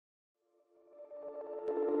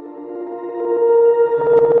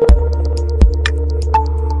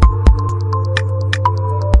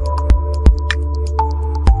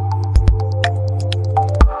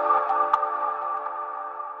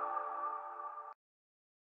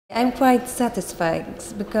I'm quite satisfied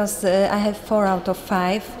because I have 4 out of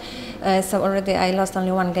 5. So already I lost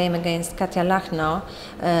only one game against Katia Lachno.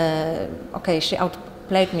 Okay, she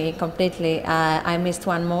outplayed me completely. I missed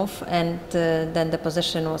one move, and then the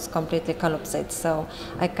position was completely collapsed. So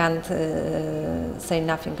I can't say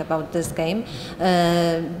nothing about this game.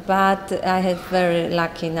 But I had very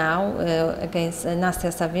lucky now against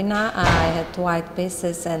Nastya Savina. I had white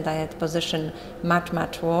pieces and I had position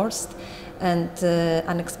much worse. And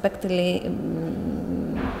unexpectedly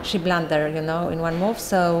she blundered, in one move.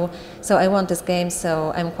 So I won this game.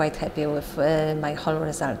 So I'm quite happy with my whole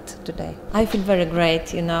result today. I feel very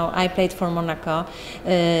great. I played for Monako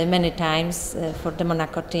many times for the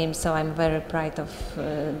Monako team. So I'm very proud of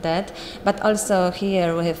that. But also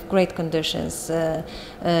here we have great conditions.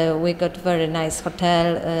 We got very nice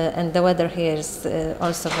hotel, and the weather here is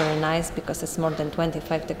also very nice because it's more than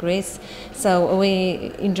 25 degrees. So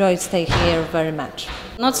we enjoyed stay here very much.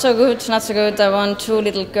 Not so good, not so good. I won two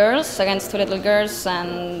little girls against two little girls,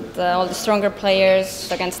 and all the stronger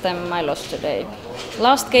players against them I lost today.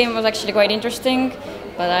 Last game was actually quite interesting,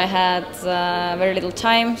 but I had very little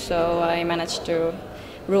time, so I managed to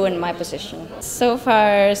ruin my position. So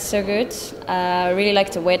far, so good. I really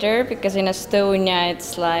like the weather because in Estonia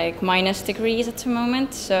it's like -degrees at the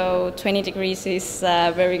moment, so 20 degrees is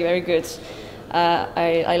very good.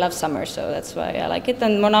 I love summer, so that's why I like it.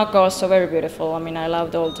 And Monako is also very beautiful. I mean, I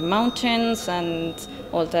loved all the mountains and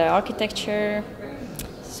all the architecture.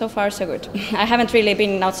 So far, so good. I haven't really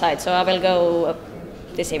been outside, so I will go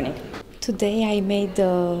this evening. Today I made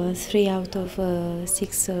 3 out of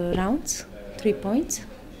 6 rounds, 3 points.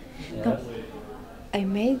 No, I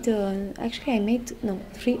made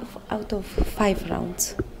 3 out of 5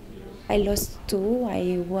 rounds. I lost 2,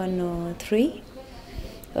 I won 3.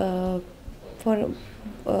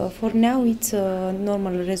 For now it's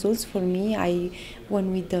normal results for me. I won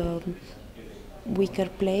with the weaker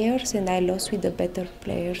players and I lost with the better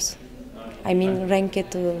players. I mean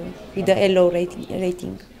ranked with the low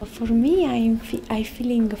rating. For me, I'm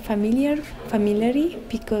feeling familiar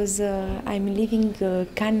because I'm living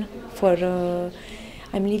Cannes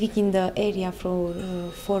I'm living in the area for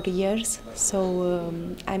 4 years, so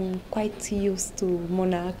I'm quite used to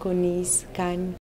Monaco, Nice, Cannes.